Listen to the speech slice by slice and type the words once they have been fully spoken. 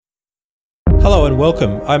Hello and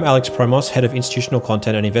welcome. I'm Alex Promos, Head of Institutional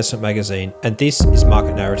Content and Investment Magazine, and this is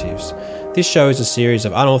Market Narratives. This show is a series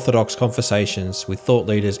of unorthodox conversations with thought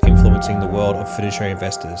leaders influencing the world of fiduciary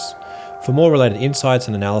investors. For more related insights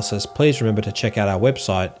and analysis, please remember to check out our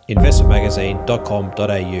website,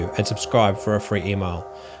 investmentmagazine.com.au, and subscribe for a free email.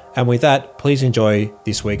 And with that, please enjoy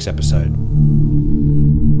this week's episode.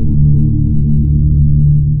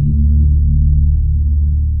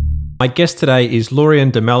 My guest today is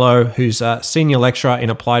Lurian de Mello, who's a senior lecturer in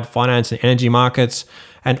applied finance and energy markets,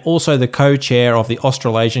 and also the co-chair of the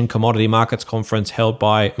Australasian Commodity Markets Conference held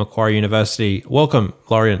by Macquarie University. Welcome,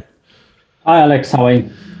 Lurian. Hi, Alex. How are you?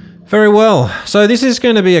 Very well. So this is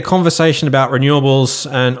going to be a conversation about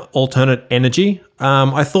renewables and alternate energy.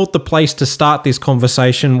 I thought the place to start this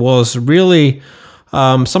conversation was really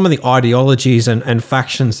some of the ideologies and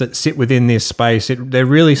factions that sit within this space. There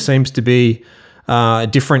really seems to be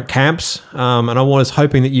different camps, and I was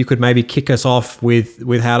hoping that you could maybe kick us off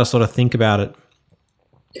with how to sort of think about it.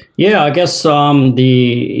 Yeah, I guess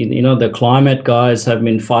the climate guys have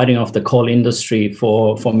been fighting off the coal industry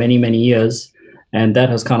for many years, and that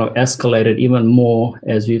has kind of escalated even more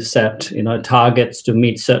as we've set targets to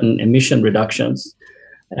meet certain emission reductions.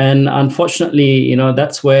 And unfortunately,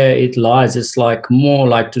 that's where it lies. It's more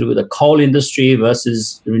like to do with the coal industry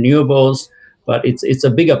versus renewables. But it's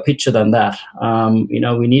a bigger picture than that.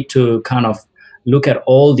 We need to kind of look at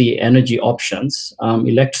all the energy options.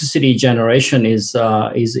 Electricity generation is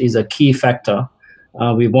a key factor.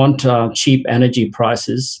 We want cheap energy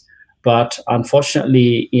prices, but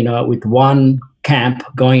unfortunately, with one camp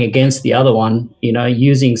going against the other one,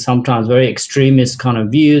 using sometimes very extremist kind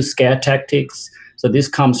of views, scare tactics. So this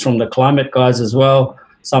comes from the climate guys as well.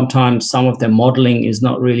 Sometimes some of their modeling is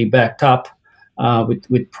not really backed up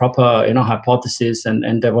with proper hypothesis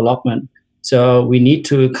and development. So we need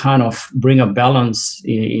to kind of bring a balance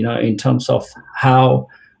in terms of how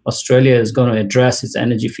Australia is going to address its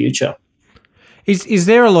energy future. Is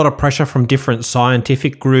there a lot of pressure from different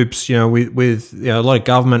scientific groups, with a lot of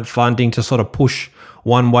government funding to sort of push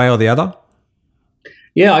one way or the other?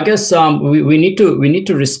 Yeah, I guess we need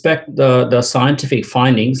to respect the scientific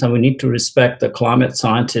findings, and we need to respect the climate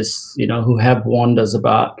scientists who have warned us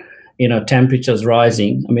about temperatures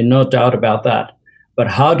rising. I mean, no doubt about that. But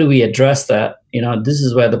how do we address that? This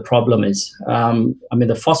is where the problem is.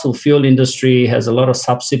 The fossil fuel industry has a lot of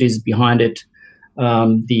subsidies behind it.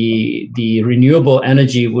 The renewable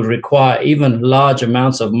energy would require even large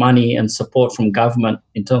amounts of money and support from government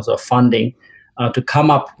in terms of funding to come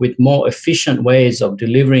up with more efficient ways of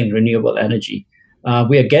delivering renewable energy.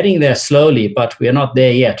 We are getting there slowly, but we are not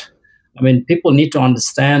there yet. I mean, people need to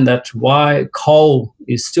understand that why coal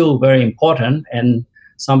is still very important. And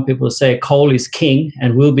some people say coal is king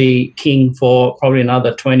and will be king for probably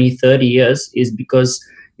another 20, 30 years is because,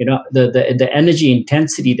 the energy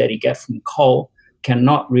intensity that you get from coal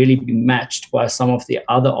cannot really be matched by some of the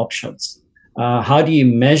other options. How do you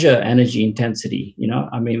measure energy intensity?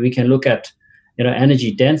 We can look at,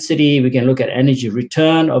 energy density. We can look at energy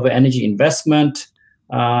return over energy investment.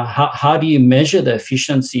 How do you measure the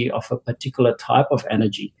efficiency of a particular type of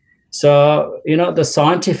energy? So, the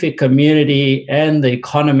scientific community and the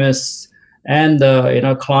economists and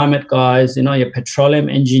the, climate guys, your petroleum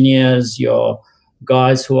engineers, your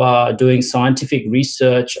guys who are doing scientific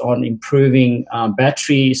research on improving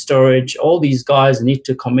battery storage, all these guys need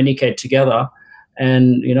to communicate together.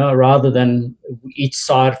 And, rather than each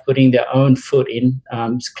side putting their own foot in,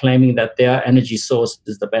 claiming that their energy source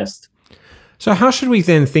is the best. So how should we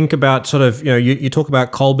then think about sort of, you talk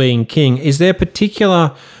about coal being king. Is there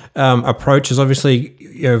particular approaches? Obviously,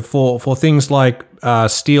 for things like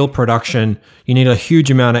steel production, you need a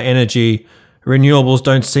huge amount of energy. Renewables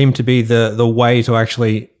don't seem to be the way to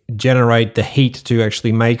actually generate the heat to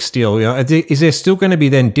actually make steel. Is there still going to be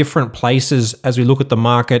then different places as we look at the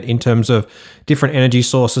market in terms of different energy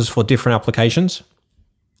sources for different applications?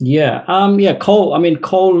 Yeah. Coal. I mean,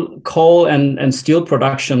 coal and steel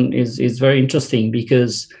production is very interesting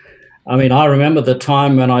because, I remember the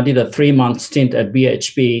time when I did a 3-month stint at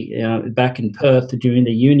BHP back in Perth during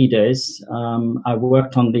the uni days. I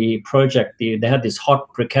worked on the project. They had this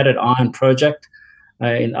hot briquetted iron project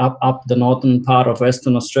in up the northern part of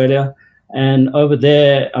Western Australia, and over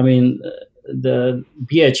there, the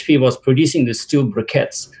BHP was producing the steel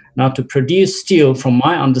briquettes. Now, to produce steel, from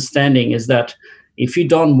my understanding, is that if you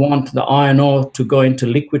don't want the iron ore to go into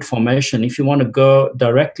liquid formation, if you want to go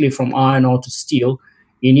directly from iron ore to steel,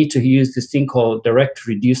 you need to use this thing called direct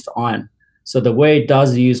reduced iron. So the way it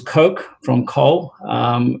does, you use coke from coal,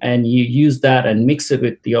 and you use that and mix it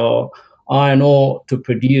with your iron ore to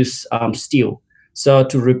produce steel. So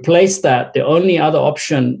to replace that, the only other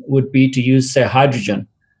option would be to use, say, hydrogen.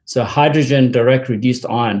 So hydrogen direct reduced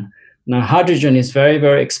iron. Now, hydrogen is very,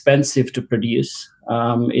 very expensive to produce.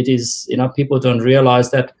 It is, people don't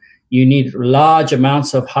realize that you need large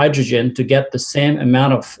amounts of hydrogen to get the same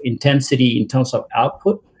amount of intensity in terms of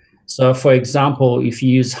output. So, for example, if you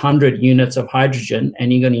use 100 units of hydrogen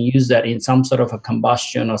and you're going to use that in some sort of a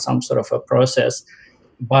combustion or some sort of a process,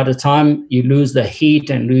 by the time you lose the heat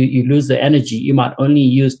and you lose the energy, you might only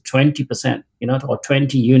use 20%, or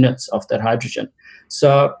 20 units of that hydrogen.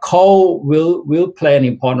 So coal will play an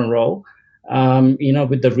important role.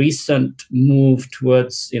 With the recent move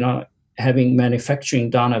towards, having manufacturing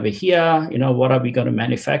done over here, what are we going to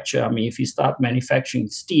manufacture? I mean, if you start manufacturing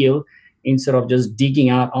steel, instead of just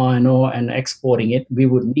digging out iron ore and exporting it, we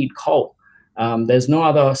would need coal. There's no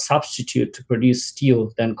other substitute to produce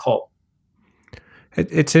steel than coal.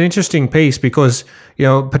 It's an interesting piece because,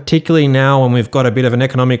 particularly now when we've got a bit of an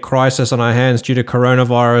economic crisis on our hands due to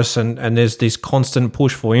coronavirus and there's this constant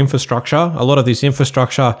push for infrastructure, a lot of this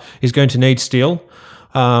infrastructure is going to need steel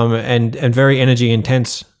and very energy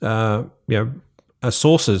intense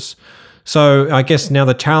sources. So I guess now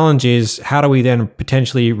the challenge is how do we then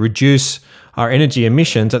potentially reduce our energy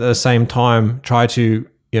emissions at the same time try to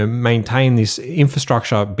maintain this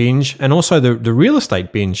infrastructure binge and also the real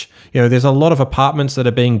estate binge. There's a lot of apartments that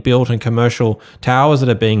are being built and commercial towers that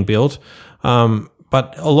are being built,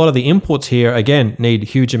 but a lot of the imports here again need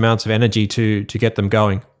huge amounts of energy to get them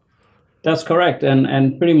going. That's correct,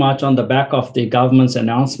 and pretty much on the back of the government's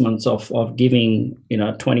announcements of giving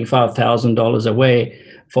 $25,000 away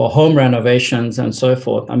for home renovations and so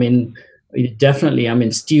forth. I mean,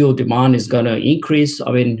 definitely, steel demand is going to increase.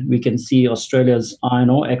 I mean, we can see Australia's iron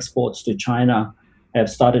ore exports to China have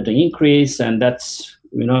started to increase, and that's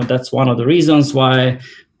one of the reasons why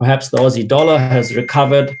perhaps the Aussie dollar has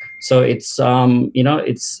recovered. So it's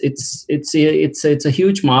it's a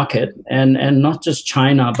huge market, and not just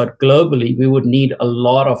China, but globally, we would need a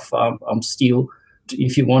lot of steel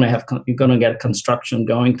if you want to have you're going to get construction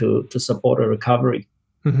going to support a recovery.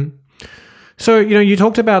 Mm-hmm. So, you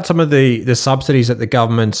talked about some of the subsidies that the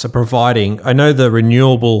governments are providing. I know the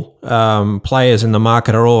renewable players in the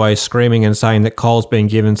market are always screaming and saying that coal's being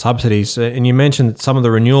given subsidies. And you mentioned that some of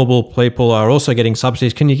the renewable people are also getting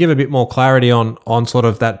subsidies. Can you give a bit more clarity on sort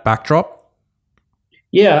of that backdrop?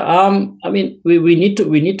 Yeah, we need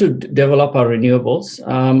to develop our renewables.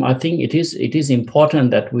 I think it is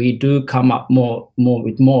important that we do come up more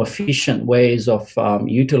with more efficient ways of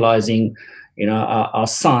utilizing our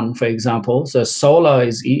sun, for example. So solar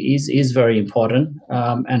is very important,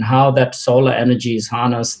 and how that solar energy is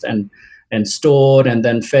harnessed and stored and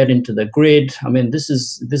then fed into the grid. I mean, this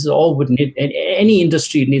is all would need. Any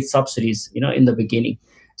industry needs subsidies, in the beginning.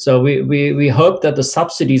 So we hope that the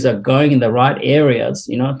subsidies are going in the right areas,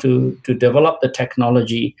 to develop the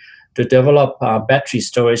technology, to develop battery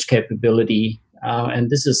storage capability,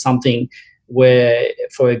 and this is something where,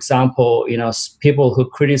 for example, people who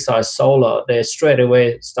criticize solar, they straight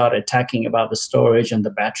away start attacking about the storage and the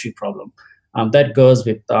battery problem. That goes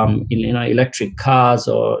with electric cars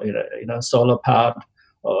or solar powered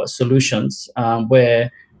solutions,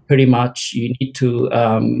 where pretty much you need to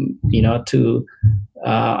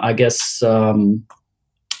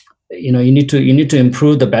you need to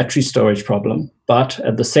improve the battery storage problem. But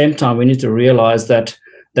at the same time, we need to realize that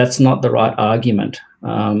that's not the right argument.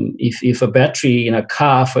 If a battery in a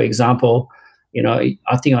car, for example,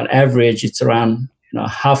 I think on average it's around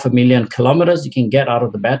 500,000 kilometers you can get out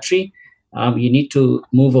of the battery. You need to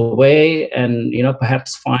move away and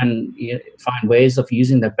perhaps find ways of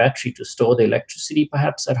using the battery to store the electricity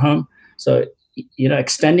perhaps at home. So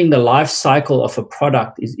extending the life cycle of a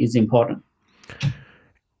product is important.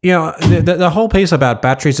 The whole piece about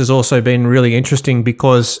batteries has also been really interesting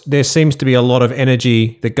because there seems to be a lot of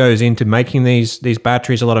energy that goes into making these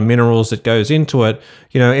batteries, a lot of minerals that goes into it.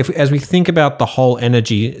 As we think about the whole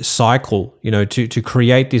energy cycle, to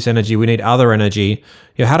create this energy, we need other energy.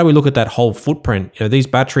 How do we look at that whole footprint? These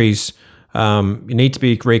batteries need to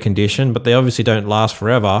be reconditioned, but they obviously don't last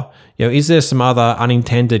forever. Is there some other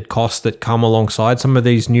unintended costs that come alongside some of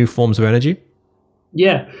these new forms of energy?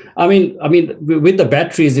 Yeah, I mean, with the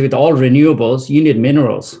batteries, with all renewables, you need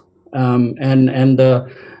minerals, and the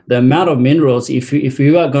amount of minerals. If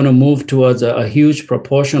you are going to move towards a huge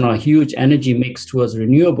proportion or a huge energy mix towards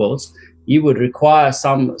renewables, you would require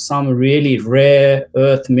some really rare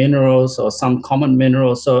earth minerals or some common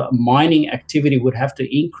minerals. So mining activity would have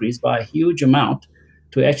to increase by a huge amount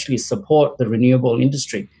to actually support the renewable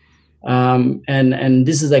industry. And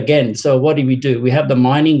this is again, so what do? We have the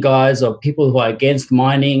mining guys or people who are against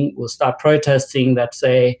mining will start protesting that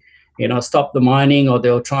say, stop the mining, or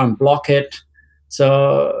they'll try and block it.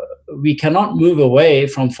 So we cannot move away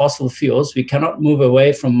from fossil fuels. We cannot move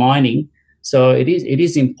away from mining. So it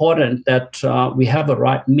is important that we have a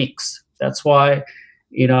right mix. That's why,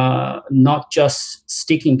 not just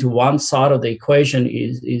sticking to one side of the equation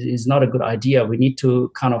is not a good idea. We need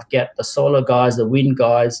to kind of get the solar guys, the wind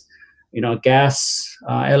guys, gas,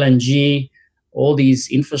 LNG, all these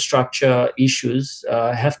infrastructure issues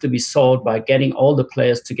have to be solved by getting all the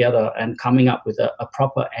players together and coming up with a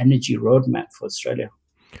proper energy roadmap for Australia.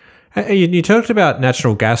 You talked about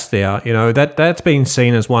natural gas there. That's been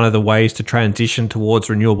seen as one of the ways to transition towards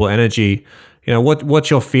renewable energy. What's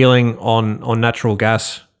your feeling on natural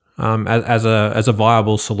gas as a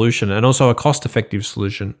viable solution and also a cost-effective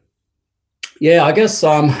solution? Yeah, I guess,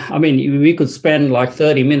 we could spend like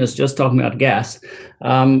 30 minutes just talking about gas.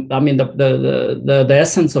 The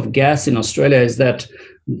essence of gas in Australia is that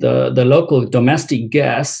the local domestic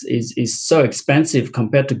gas is so expensive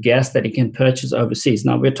compared to gas that you can purchase overseas.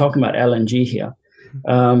 Now, we're talking about LNG here.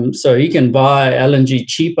 So you can buy LNG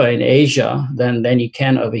cheaper in Asia than you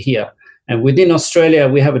can over here. And within Australia,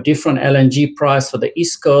 we have a different LNG price for the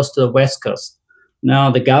East Coast to the West Coast.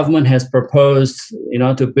 Now, the government has proposed,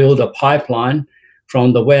 to build a pipeline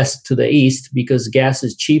from the west to the east because gas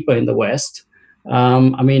is cheaper in the west.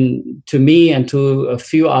 To me and to a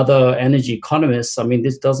few other energy economists,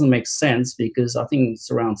 this doesn't make sense because I think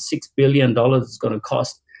it's around $6 billion it's going to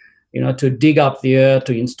cost, to dig up the earth,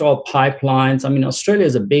 to install pipelines. Australia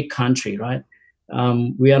is a big country, right?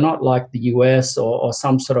 We are not like the US or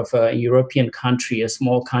some sort of a European country, a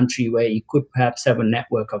small country where you could perhaps have a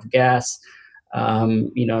network of gas.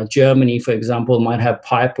 Germany, for example, might have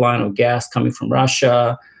pipeline of gas coming from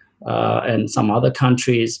Russia and some other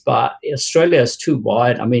countries, but Australia is too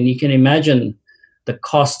wide. You can imagine the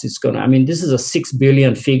cost is going to, this is a 6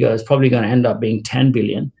 billion figure. It's probably going to end up being 10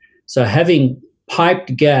 billion. So having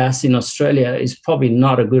piped gas in Australia is probably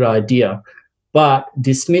not a good idea, but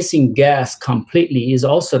dismissing gas completely is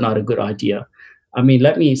also not a good idea.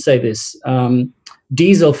 Let me say this.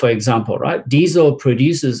 Diesel, for example, right? Diesel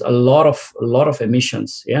produces a lot of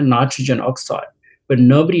emissions, nitrogen oxide, but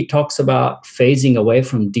nobody talks about phasing away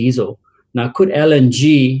from diesel. Now, could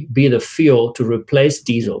LNG be the fuel to replace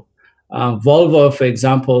diesel? Volvo, for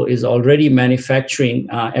example, is already manufacturing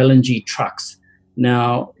LNG trucks.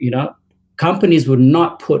 Now, companies would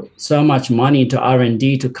not put so much money into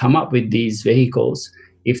R&D to come up with these vehicles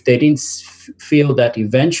if they didn't feel that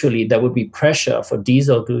eventually there would be pressure for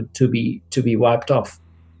diesel to be wiped off.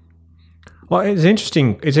 Well, it's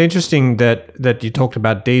interesting. It's interesting that you talked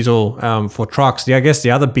about diesel for trucks. I guess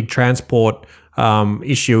the other big transport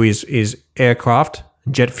issue is aircraft,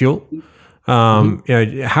 jet fuel.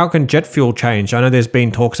 How can jet fuel change? I know there's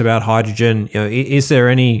been talks about hydrogen. Is there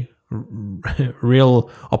any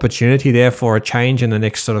real opportunity there for a change in the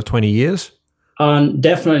next sort of 20 years?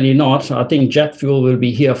 Definitely not. I think jet fuel will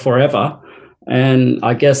be here forever. And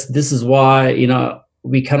I guess this is why,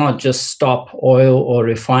 we cannot just stop oil or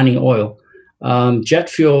refining oil. Jet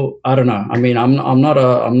fuel, I don't know. I'm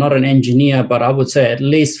not an engineer, but I would say at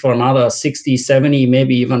least for another 60, 70,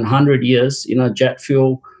 maybe even 100 years, jet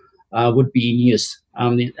fuel would be in use.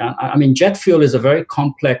 Jet fuel is a very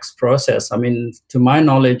complex process. To my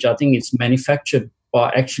knowledge, I think it's manufactured by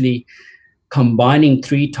actually combining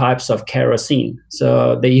 3 types of kerosene.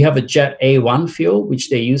 So there you have a jet A1 fuel, which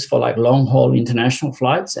they use for like long-haul international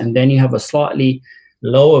flights. And then you have a slightly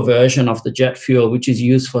lower version of the jet fuel, which is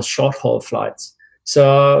used for short-haul flights.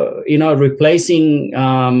 So, replacing,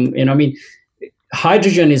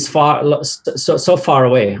 hydrogen is so far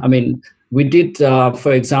away. We did,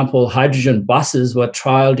 for example, hydrogen buses were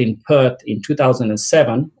trialed in Perth in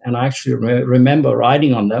 2007, and I actually remember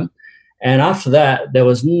riding on them. And after that, there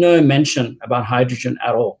was no mention about hydrogen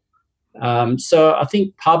at all. So I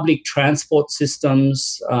think public transport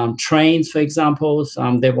systems, trains, for example,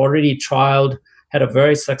 they've already had a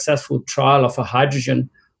very successful trial of a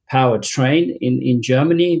hydrogen-powered train in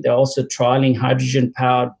Germany. They're also trialing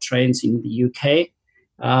hydrogen-powered trains in the UK.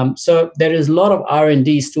 So there is a lot of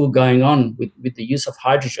R&D still going on with the use of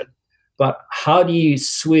hydrogen. But how do you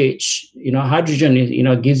switch?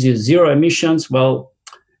 Hydrogen, gives you zero emissions. Well,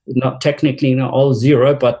 not technically all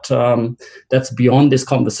zero, but that's beyond this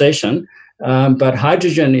conversation. But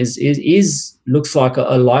hydrogen looks like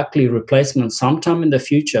a likely replacement sometime in the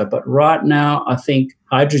future. But right now, I think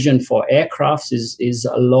hydrogen for aircrafts is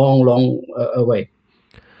a long, long away.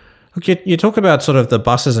 Look, you talk about sort of the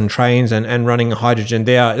buses and trains and running hydrogen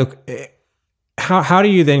there. Look, how do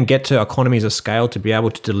you then get to economies of scale to be able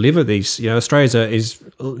to deliver these? Australia is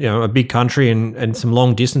a big country and some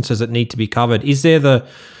long distances that need to be covered. Is there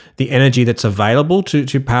the energy that's available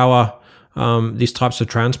to power these types of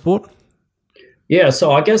transport? Yeah,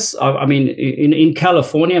 so I guess I mean in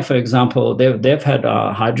California, for example, they've had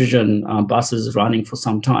hydrogen buses running for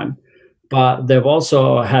some time, but they've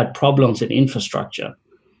also had problems in infrastructure.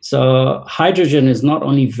 So hydrogen is not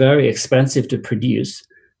only very expensive to produce.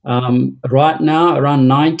 Right now, around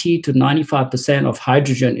 90 to 95% of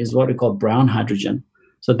hydrogen is what we call brown hydrogen.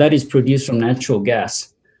 So that is produced from natural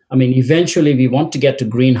gas. I mean, eventually we want to get to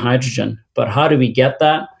green hydrogen, but how do we get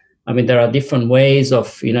that? I mean, there are different ways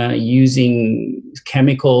of, using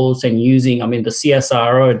chemicals and I mean, the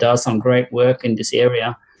CSIRO does some great work in this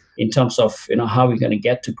area in terms of, how we're going to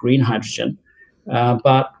get to green hydrogen.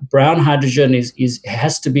 But brown hydrogen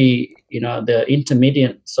has to be, the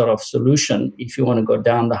intermediate sort of solution if you want to go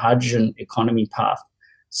down the hydrogen economy path.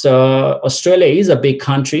 So Australia is a big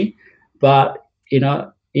country, but,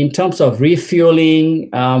 in terms of refueling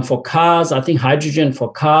for cars, I think hydrogen for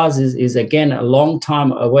cars is again a long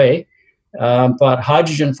time away. But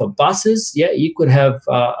hydrogen for buses, yeah, you could have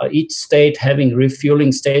each state having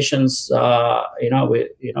refueling stations, for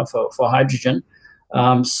hydrogen.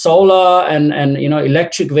 Solar and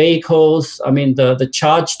electric vehicles. I mean, the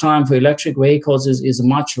charge time for electric vehicles is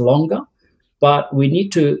much longer. But we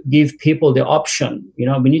need to give people the option.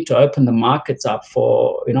 We need to open the markets up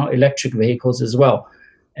for electric vehicles as well.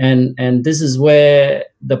 And this is where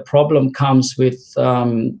the problem comes with,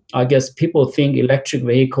 I guess people think electric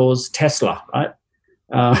vehicles, Tesla, right?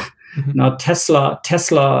 Now Tesla,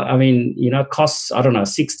 I mean, costs, I don't know,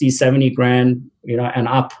 60, 70 grand, and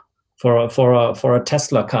up for a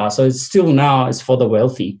Tesla car. So it's still now it's for the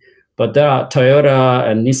wealthy. But there are Toyota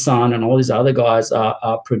and Nissan and all these other guys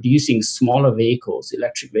are producing smaller vehicles,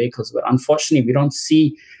 electric vehicles. But unfortunately, we don't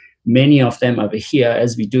see many of them over here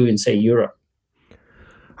as we do in, say, Europe.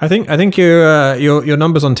 I think your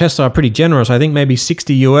numbers on Tesla are pretty generous. I think maybe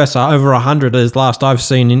 60 US are over 100 as last I've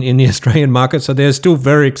seen in the Australian market. So they're still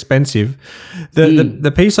very expensive.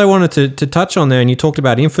 The piece I wanted to touch on there, and you talked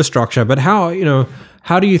about infrastructure, but how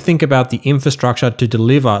do you think about the infrastructure to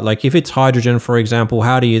deliver? Like if it's hydrogen, for example,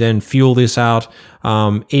 how do you then fuel this out?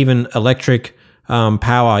 Even electric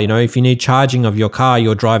power, if you need charging of your car,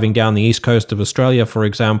 you're driving down the east coast of Australia, for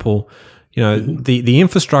example. The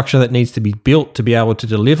infrastructure that needs to be built to be able to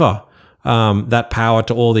deliver that power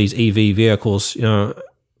to all these EV vehicles,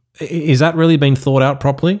 is that really been thought out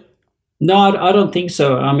properly? No, I don't think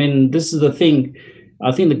so. I mean, this is the thing.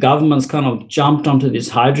 I think the government's kind of jumped onto this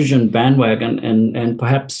hydrogen bandwagon and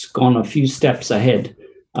perhaps gone a few steps ahead.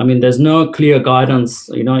 I mean, there's no clear guidance.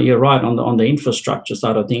 You're right on the infrastructure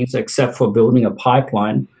side of things, except for building a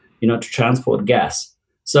pipeline, to transport gas.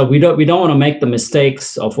 So we don't want to make the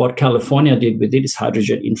mistakes of what California did with its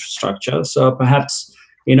hydrogen infrastructure. So perhaps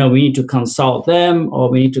we need to consult them, or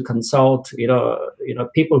we need to consult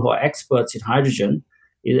people who are experts in hydrogen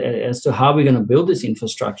as to how we're going to build this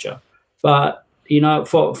infrastructure. But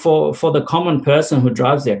for the common person who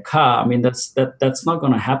drives their car, I mean that's not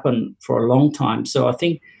going to happen for a long time. So I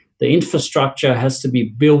think the infrastructure has to be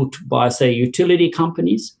built by, say, utility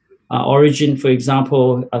companies. Origin, for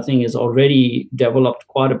example, I think has already developed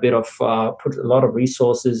quite a bit of, put a lot of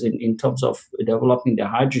resources in terms of developing the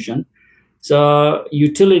hydrogen. So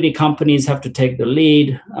utility companies have to take the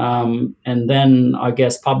lead, and then I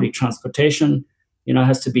guess public transportation,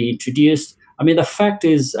 has to be introduced. I mean, the fact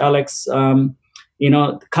is, Alex,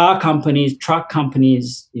 car companies, truck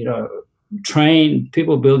companies,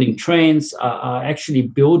 people building trains are actually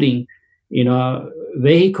building,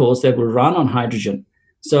 vehicles that will run on hydrogen.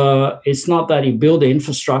 So it's not that you build the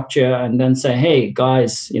infrastructure and then say, hey,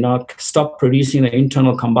 guys, stop producing the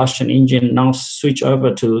internal combustion engine, now switch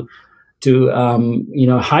over to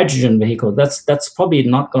hydrogen vehicles. That's probably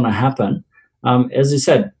not going to happen. As you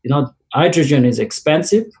said, hydrogen is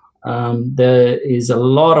expensive. There is a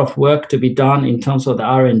lot of work to be done in terms of the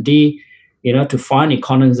R&D, to find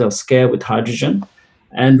economies of scale with hydrogen.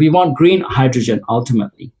 And we want green hydrogen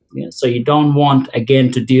ultimately. So you don't want,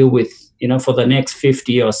 again, to deal with, for the next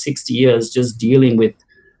 50 or 60 years, just dealing with,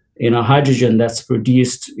 hydrogen that's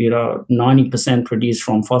produced, 90% produced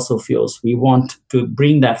from fossil fuels. We want to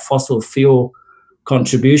bring that fossil fuel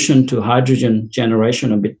contribution to hydrogen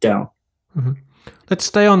generation a bit down. Mm-hmm. Let's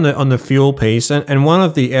stay on the fuel piece. And one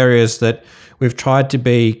of the areas that we've tried to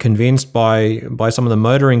be convinced by some of the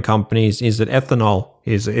motoring companies is that ethanol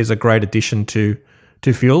is a great addition to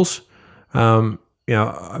fuels. I'm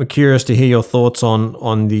curious to hear your thoughts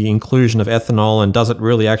on the inclusion of ethanol, and does it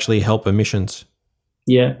really actually help emissions?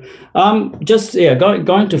 Yeah.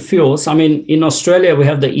 Going to fuels. I mean, in Australia, we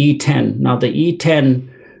have the E10. Now, the E10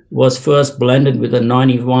 was first blended with a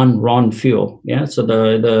 91 RON fuel. Yeah. So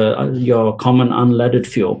your common unleaded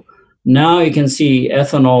fuel. Now you can see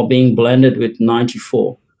ethanol being blended with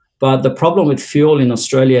 94. But the problem with fuel in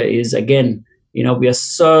Australia is, again, we are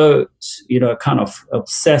so, kind of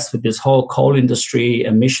obsessed with this whole coal industry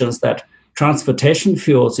emissions that transportation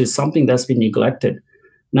fuels is something that's been neglected.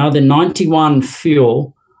 Now the 91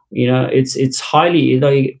 fuel, it's highly,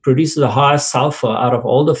 it produces the highest sulfur out of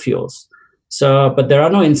all the fuels. So, but there are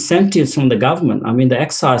no incentives from the government. I mean, the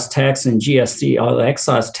excise tax and GST, or the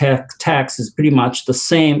excise tax is pretty much the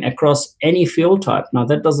same across any fuel type. Now,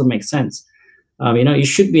 that doesn't make sense. You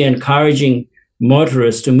should be encouraging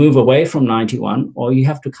motorists to move away from 91, or you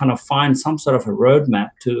have to kind of find some sort of a roadmap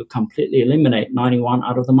to completely eliminate 91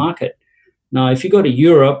 out of the market. Now, if you go to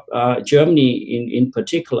Europe, Germany in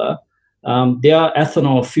particular, their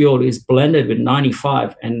ethanol fuel is blended with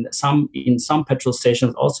 95, and in some petrol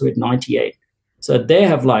stations also with 98. So they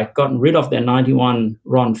have gotten rid of their 91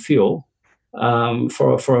 RON fuel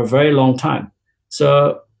for a very long time.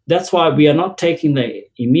 So that's why we are not taking the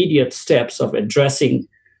immediate steps of addressing,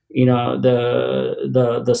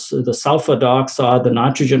 the sulfur dioxide, the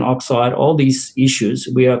nitrogen oxide, all these issues.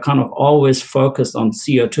 We are kind of always focused on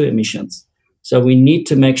CO2 emissions. So we need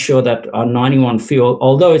to make sure that our 91 fuel,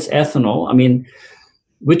 although it's ethanol,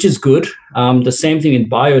 which is good. The same thing with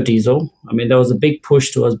biodiesel. There was a big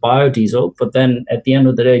push towards biodiesel, but then at the end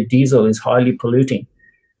of the day, diesel is highly polluting.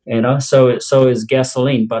 So is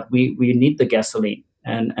gasoline, but we need the gasoline.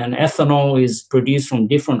 And ethanol is produced from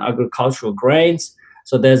different agricultural grains.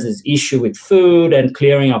 So there's this issue with food and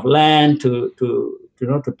clearing of land to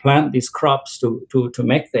plant these crops to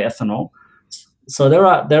make the ethanol. So there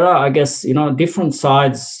are, I guess, different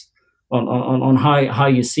sides on how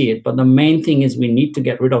you see it. But the main thing is we need to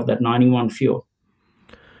get rid of that 91 fuel.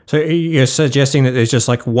 So you're suggesting that there's just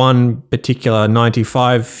one particular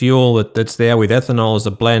 95 fuel that's there with ethanol as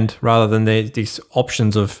a blend, rather than these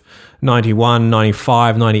options of 91,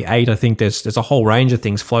 95, 98. I think there's a whole range of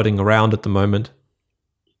things floating around at the moment.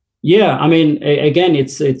 Yeah, again,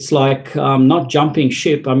 it's like not jumping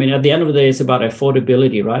ship. At the end of the day, it's about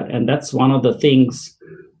affordability, right? And that's one of the things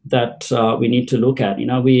that we need to look at. We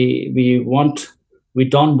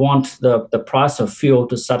don't want the price of fuel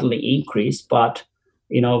to suddenly increase, but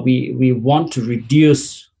we want to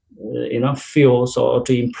reduce fuels, or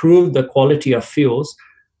to improve the quality of fuels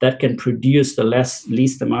that can produce the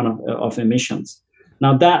least amount of emissions.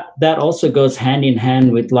 Now that also goes hand in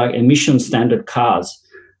hand with emission standard cars.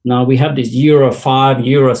 Now we have these Euro 5,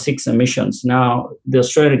 Euro 6 emissions. Now the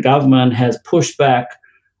Australian government has pushed back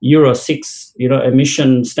Euro 6,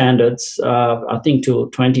 emission standards, I think to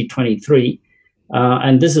 2023.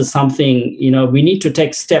 And this is something, we need to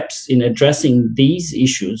take steps in addressing these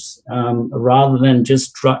issues rather than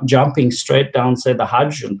just jumping straight down, say, the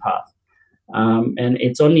hydrogen path. And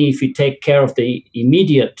it's only if you take care of the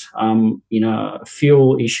immediate,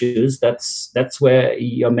 fuel issues, that's where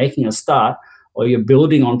you're making a start, or you're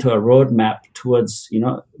building onto a roadmap towards,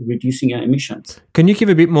 reducing your emissions. Can you give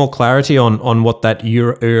a bit more clarity on what that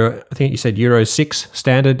Euro, I think you said Euro 6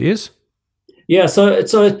 standard is? Yeah, so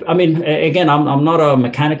again, I'm not a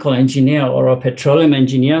mechanical engineer or a petroleum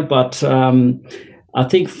engineer, but I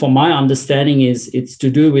think from my understanding it's to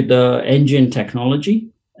do with the engine technology,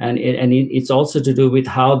 and it's also to do with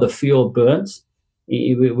how the fuel burns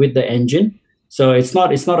with the engine. So it's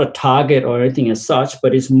not a target or anything as such,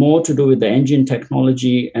 but it's more to do with the engine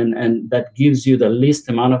technology, and that gives you the least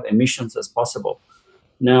amount of emissions as possible.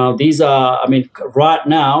 Now, these are, right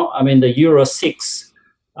now, the Euro 6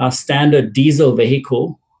 standard diesel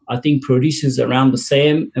vehicle, I think, produces around the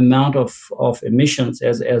same amount of emissions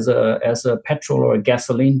as a petrol or a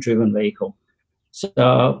gasoline-driven vehicle.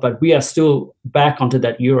 So, but we are still back onto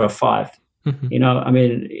that Euro 5.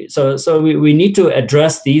 Mm-hmm. So we need to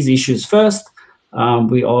address these issues first.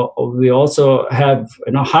 We also have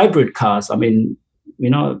hybrid cars.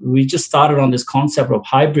 We just started on this concept of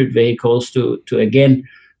hybrid vehicles to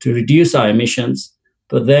reduce our emissions.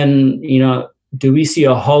 But then do we see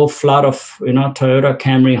a whole flood of Toyota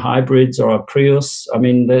Camry hybrids or a Prius?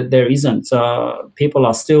 There isn't. People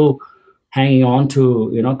are still hanging on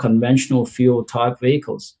to conventional fuel type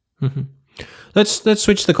vehicles. Mm-hmm. Let's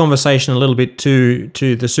switch the conversation a little bit to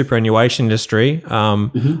the superannuation industry.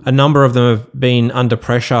 Mm-hmm. A number of them have been under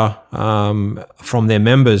pressure from their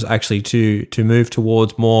members actually to move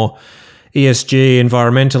towards more ESG,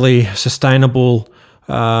 environmentally sustainable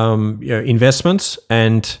investments,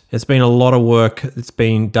 and there's been a lot of work that's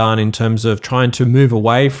been done in terms of trying to move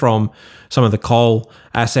away from some of the coal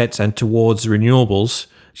assets and towards renewables.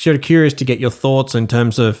 Sort of curious to get your thoughts in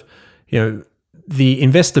terms of the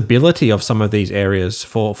investability of some of these areas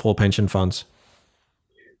for pension funds.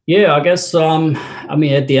 Yeah, I guess, I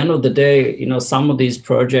mean, at the end of the day, some of these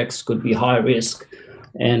projects could be high risk,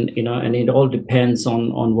 and, and it all depends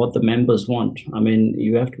on what the members want. I mean,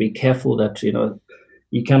 you have to be careful that,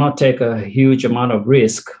 you cannot take a huge amount of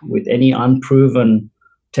risk with any unproven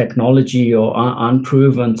technology or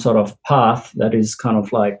unproven sort of path that is kind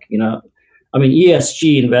of like, I mean,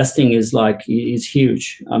 ESG investing is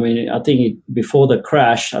huge. I mean, I think before the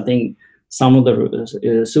crash, I think some of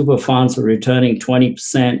the super funds are returning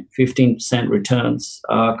 20%, 15% returns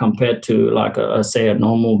compared to like say a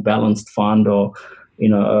normal balanced fund, or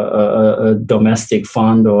a domestic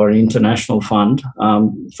fund or an international fund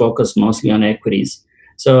focused mostly on equities.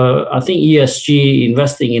 So I think ESG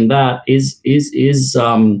investing in that is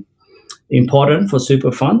important for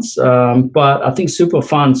super funds. But I think super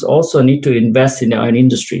funds also need to invest in their own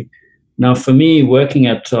industry. Now, for me, working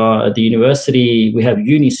at the university, we have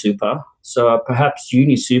UniSuper. So perhaps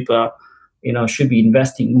UniSuper, should be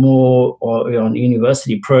investing more on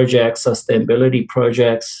university projects, sustainability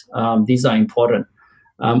projects. These are important.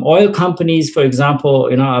 Oil companies, for example,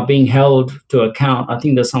 are being held to account. I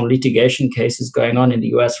think there's some litigation cases going on in the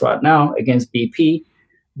US right now against BP,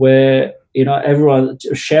 where everyone,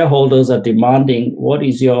 shareholders are demanding, what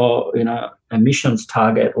is your emissions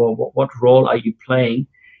target, or what role are you playing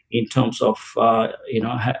in terms of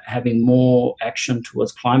having more action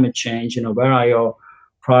towards climate change? Where are your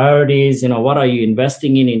priorities? What are you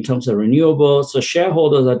investing in terms of renewables? So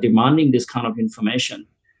shareholders are demanding this kind of information.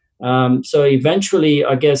 So eventually,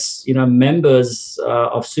 I guess, members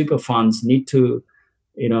of super funds need to,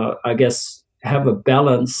 I guess, have a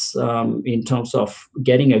balance in terms of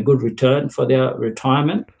getting a good return for their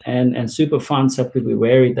retirement. And super funds have to be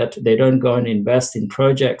wary that they don't go and invest in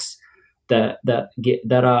projects that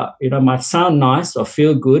are, might sound nice or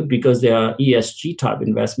feel good because they are ESG type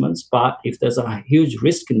investments. But if there's a huge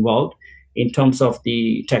risk involved in terms of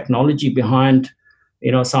the technology behind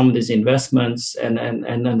some of these investments and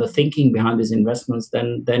then the thinking behind these investments,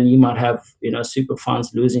 then you might have super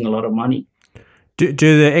funds losing a lot of money. Do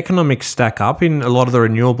the economics stack up in a lot of the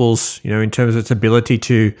renewables, in terms of its ability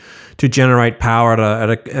to generate power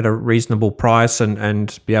at a reasonable price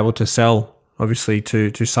and be able to sell, obviously,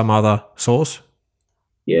 to some other source?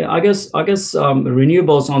 Yeah, I guess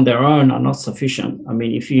renewables on their own are not sufficient. I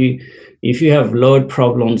mean, if you have load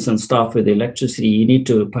problems and stuff with electricity, you need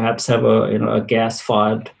to perhaps have a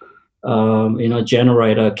gas-fired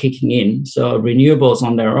generator kicking in. So renewables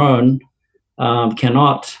on their own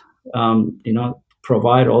cannot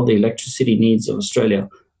provide all the electricity needs of Australia.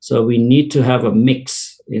 So we need to have a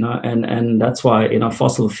mix, and that's why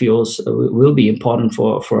fossil fuels will be important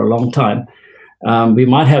for a long time. We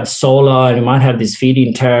might have solar, and we might have these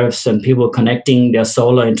feed-in tariffs and people connecting their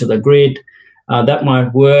solar into the grid. That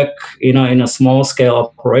might work, in a small-scale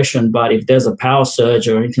operation. But if there's a power surge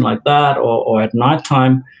or anything like that, or at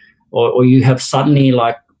nighttime, or you have suddenly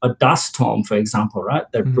like a dust storm, for example, right,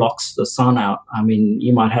 that blocks the sun out. I mean,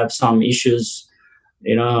 you might have some issues,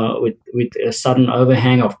 with a sudden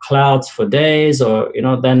overhang of clouds for days, or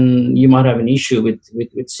then you might have an issue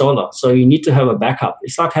with solar. So you need to have a backup.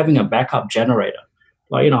 It's like having a backup generator,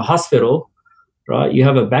 like in a hospital, right? You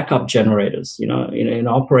have a backup generators. In an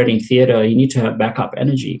operating theater, you need to have backup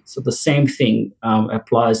energy. So the same thing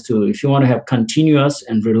applies to, if you want to have continuous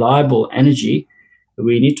and reliable energy,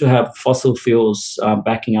 we need to have fossil fuels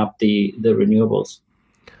backing up the renewables.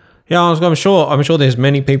 Yeah, I'm sure there's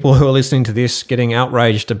many people who are listening to this getting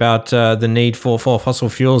outraged about the need for fossil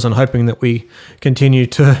fuels and hoping that we continue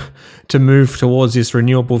to move towards this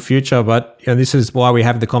renewable future. But this is why we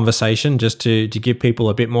have the conversation, just to give people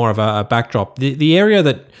a bit more of a backdrop. The area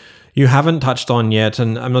that you haven't touched on yet,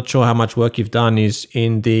 and I'm not sure how much work you've done, is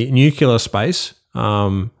in the nuclear space,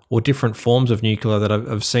 or different forms of nuclear that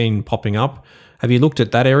I've seen popping up. Have you looked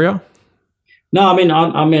at that area? No, I mean,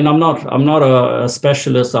 I'm not a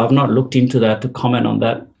specialist. I've not looked into that to comment on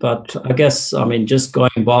that. But I guess, just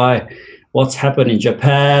going by what's happened in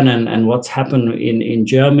Japan and what's happened in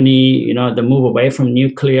Germany, the move away from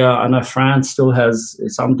nuclear. I know France still has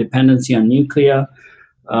some dependency on nuclear,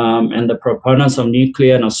 and the proponents of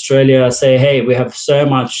nuclear in Australia say, hey, we have so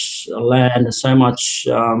much land, so much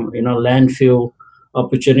landfill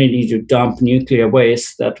opportunity to dump nuclear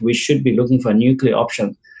waste that we should be looking for a nuclear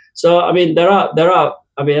option. So, there are.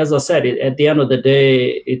 As I said, at the end of the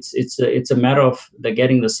day, it's a matter of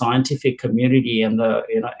getting the scientific community and the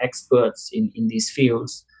experts in these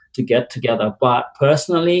fields to get together. But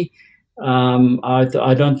personally,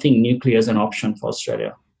 I don't think nuclear is an option for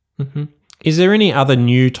Australia. Mm-hmm. Is there any other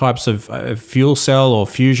new types of fuel cell or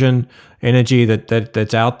fusion energy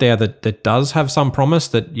that's out there that does have some promise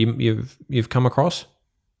that you've come across?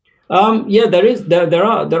 Yeah,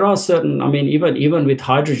 there are certain. I mean, even with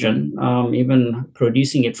hydrogen, even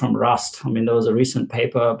producing it from rust. I mean, there was a recent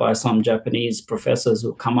paper by some Japanese professors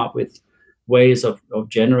who come up with ways of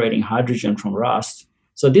generating hydrogen from rust.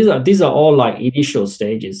 So these are all like initial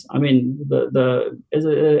stages. I mean, the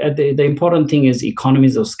important thing is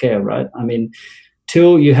economies of scale, right? I mean,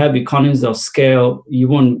 till you have economies of scale, you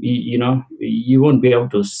won't you won't be able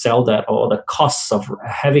to sell that, or the costs of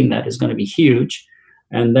having that is going to be huge.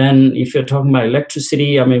 And then if you're talking about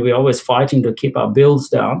electricity, I mean, we're always fighting to keep our bills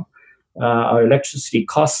down, our electricity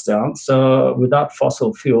costs down. So without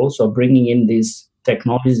fossil fuels or bringing in these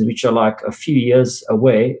technologies, which are like a few years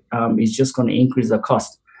away, is just going to increase the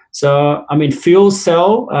cost. So, I mean, fuel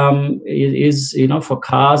cell is for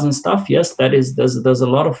cars and stuff. Yes, there's a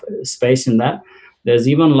lot of space in that. There's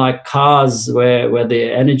even like cars where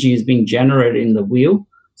the energy is being generated in the wheel.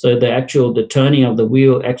 So the turning of the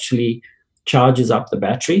wheel actually charges up the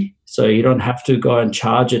battery, so you don't have to go and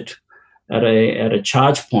charge it at a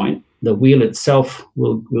charge point. The wheel itself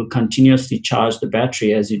will continuously charge the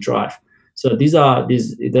battery as you drive. So there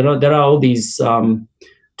are all these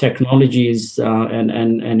technologies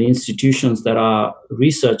and institutions that are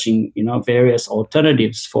researching various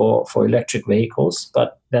alternatives for electric vehicles,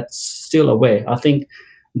 but that's still a way. I think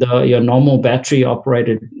your normal battery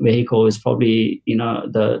operated vehicle is probably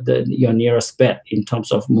your nearest bet in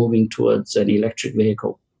terms of moving towards an electric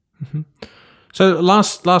vehicle. Mm-hmm. So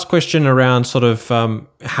last question around sort of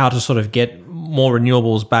how to sort of get more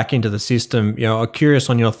renewables back into the system. I'm curious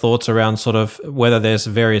on your thoughts around sort of whether there's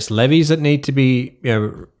various levies that need to be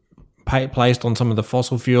placed on some of the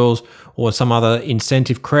fossil fuels, or some other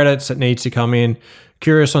incentive credits that needs to come in.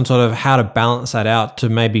 Curious on sort of how to balance that out to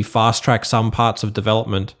maybe fast track some parts of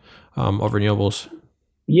development of renewables.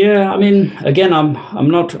 Yeah, I mean, again, I'm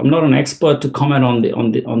not an expert to comment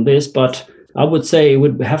on this, but I would say it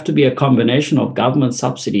would have to be a combination of government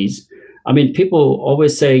subsidies. I mean, people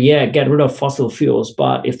always say, yeah, get rid of fossil fuels,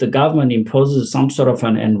 but if the government imposes some sort of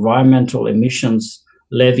an environmental emissions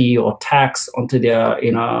levy or tax onto their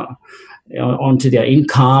onto their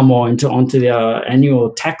income or onto their annual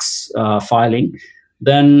tax filing,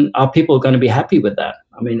 then are people going to be happy with that?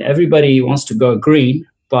 I mean, everybody wants to go green,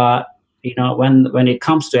 but when it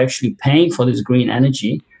comes to actually paying for this green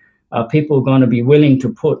energy, people are going to be willing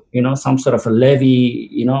to put some sort of a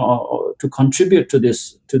levy, or to contribute to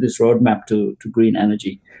this roadmap to green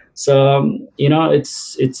energy. So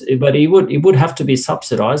but it would have to be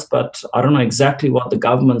subsidized. But I don't know exactly what the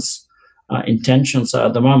government's intentions are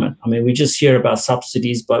at the moment. I mean, we just hear about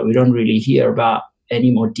subsidies, but we don't really hear about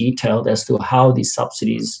any more detailed as to how these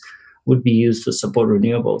subsidies would be used to support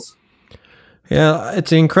renewables. Yeah,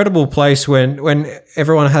 it's an incredible place when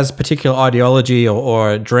everyone has a particular ideology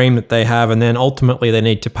or a dream that they have, and then ultimately they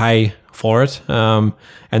need to pay for it. And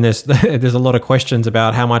there's a lot of questions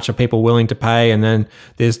about how much are people willing to pay, and then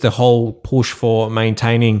there's the whole push for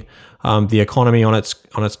maintaining the economy on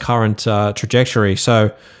its current trajectory.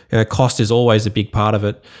 So cost is always a big part of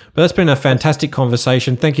it. But that's been a fantastic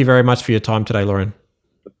conversation. Thank you very much for your time today, Loren.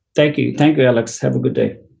 Thank you, Alex. Have a good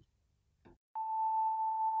day.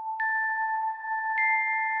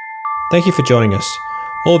 Thank you for joining us.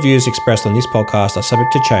 All views expressed on this podcast are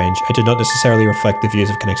subject to change and do not necessarily reflect the views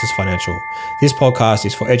of Connexus Financial. This podcast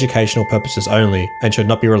is for educational purposes only and should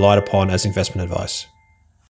not be relied upon as investment advice.